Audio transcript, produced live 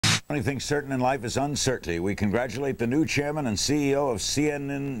Only thing certain in life is uncertainty. We congratulate the new chairman and CEO of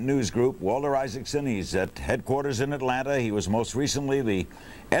CNN News Group, Walter Isaacson. He's at headquarters in Atlanta. He was most recently the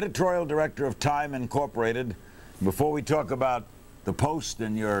editorial director of Time Incorporated. Before we talk about the Post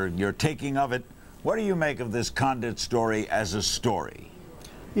and your taking of it, what do you make of this Condit story as a story?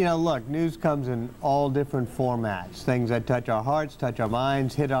 You know, look, news comes in all different formats. Things that touch our hearts, touch our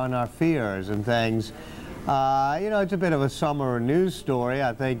minds, hit on our fears and things. You know, it's a bit of a summer news story.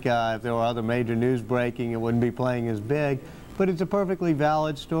 I think if there were other major news breaking, it wouldn't be playing as big. But it's a perfectly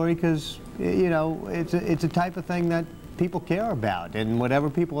valid story because, you know, it's a type of thing that people care about. And whatever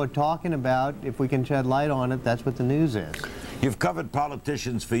people are talking about, if we can shed light on it, that's what the news is. You've covered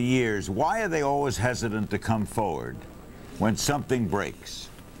politicians for years. Why are they always hesitant to come forward when something breaks?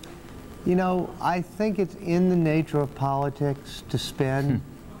 You know, I think it's in the nature of politics to spin.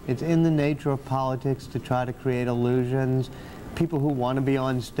 It's in the nature of politics to try to create illusions. People who want to be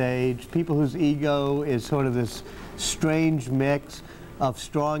on stage, people whose ego is sort of this strange mix of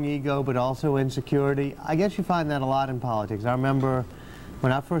strong ego but also insecurity. I guess you find that a lot in politics. I remember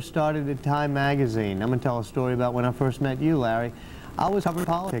when I first started at Time magazine, I'm going to tell a story about when I first met you, Larry. I was covering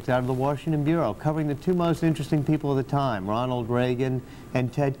politics out of the Washington Bureau, covering the two most interesting people of the time, Ronald Reagan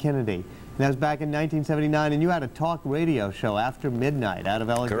and Ted Kennedy. And that was back in 1979, and you had a talk radio show after midnight out of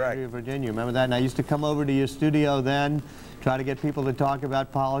Alexandria, Virginia. Remember that? And I used to come over to your studio then, try to get people to talk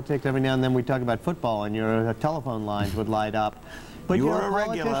about politics. Every now and then we'd talk about football, and your telephone lines would light up. But you know,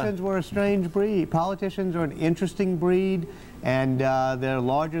 politicians were a strange breed. Politicians are an interesting breed, and they're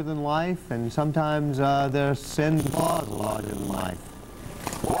larger than life, and sometimes their sins and flaws are larger than life.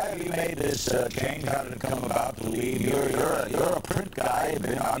 Why have you made this change? How did it come about to leave? You're a print guy.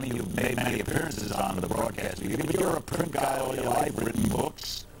 I mean, you've made many appearances on the broadcast, but you're a print guy all your life, written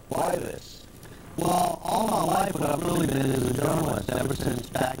books. Why this? Well, all my life what I've really been is a journalist, ever since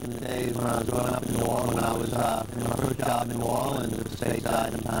back in the days when I was growing up in New Orleans, when I was in my first job in New Orleans at the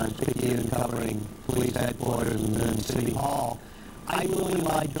stateside and Times-Picayune covering police headquarters and then City Hall. I really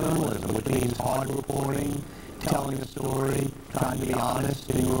like journalism, which means hard reporting, telling a story, trying to be honest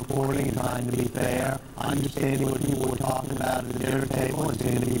in your reporting and trying to be fair, understanding what people were talking about at the dinner table and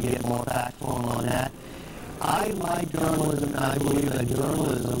seeing if you can get more factual on that. I like journalism, and I believe that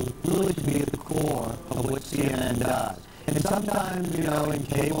journalism really should be at the core of what CNN does. And sometimes, you know, in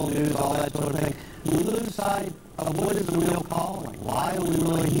cable news, all that sort of thing, we lose sight of what is the real calling. Why are we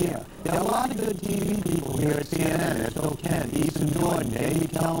really here? There are a lot of good TV people here at CNN. There's Phil Kent, Easton Jordan, Amy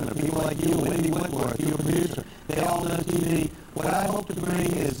Kellner, people like you, Wendy Whitworth, your producer. They all know TV. What I hope to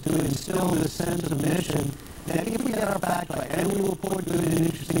bring is to instill this sense of mission that if we get our facts right and we report good and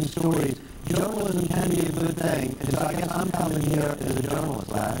interesting stories, journalism can be a good thing. And so I guess I'm coming here as a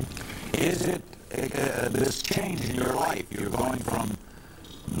journalist, Larry. Is it this change in your life? You're going from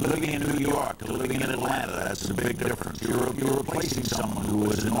living in New York to living in Atlanta. That's a big difference. You're replacing someone who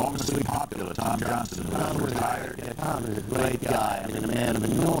was enormously popular, Tom Johnson, who was retired. Yeah, Tom is a great guy. I mean, a man of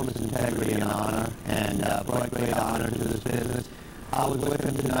enormous integrity and honor, and brought great honor to this business. I was with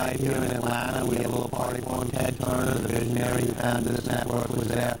him tonight here in Atlanta. We had a little party for him. Ted Turner, the visionary who founded this network, was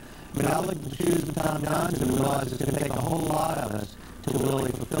there. But I looked at the shoes of Tom Johnson and realized it's going to take a whole lot of us to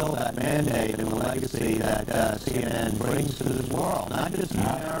really fulfill that mandate and the legacy that CNN brings to this world, not just in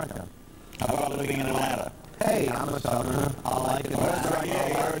America. How about living in Atlanta? Hey, I'm a Southerner. I like it. That's right, yeah,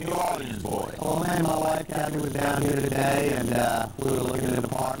 you're a New Orleans boy. Well, man, my wife, Kathy, was down here today, and we were looking at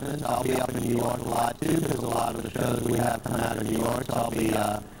apartments. I'll be up in New York a lot, too, because a lot of the shows we have come out of New York, so I'll be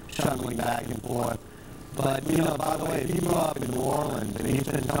shuttling back and forth. But, you know, by the way, if you grew up in New Orleans and you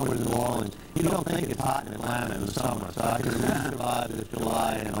spend summers in New Orleans, you don't think it's hot in Atlanta in the summer. So I can survive this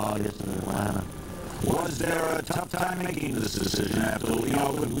July and August in Atlanta. Was there a tough time making this decision after, you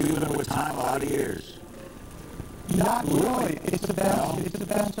know, we've been with Time a lot of years? Not really. It's the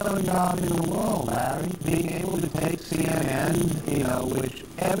best selling job in the world, Larry. Being able to take CNN, you know, which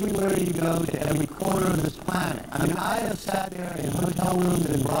everywhere you go to every corner of this planet. I mean, I have sat there in hotel rooms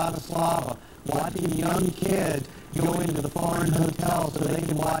in Bratislava watching young kids go into the foreign hotels so they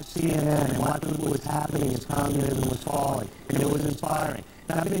can watch CNN and watch what was happening as communism was falling. And it was inspiring.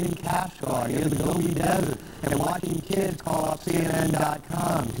 And I've been in Kashgar, in the Gobi Desert, and watching kids call up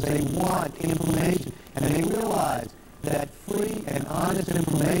CNN.com because they want information. And they realize that free and honest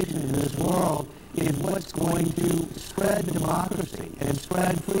information in this world is what's going to spread democracy and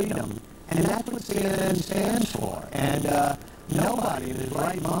spread freedom. And that's what CNN stands for. And nobody in his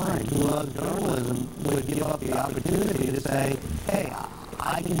right mind who loves journalism would give up the opportunity to say, hey,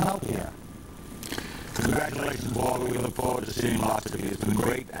 I can help here. Congratulations, Walter. We look forward to seeing lots of you. It's been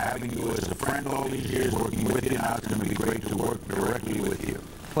great having you as a friend all these years, working with you. Now it's going to be great to work directly with you.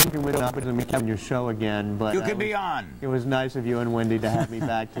 thinking we don't opportunity to be on your show again, but You can be on. It was nice of you and Wendy to have me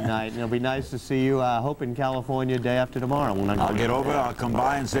back tonight. And it'll be nice to see you, hope in California day after tomorrow. When I'll get over, I'll come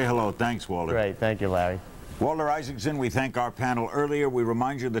by and say hello. Thanks, Walter. Great, thank you, Larry. Walter Isaacson, we thank our panel earlier. We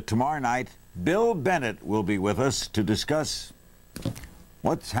remind you that tomorrow night, Bill Bennett will be with us to discuss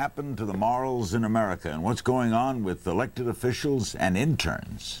what's happened to the morals in America and what's going on with elected officials and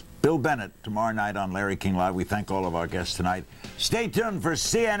interns. Bill Bennett tomorrow night on Larry King Live. We thank all of our guests tonight. Stay tuned for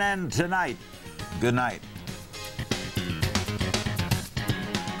CNN Tonight. Good night.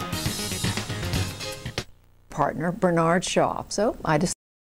 Partner Bernard Shaw. So I decided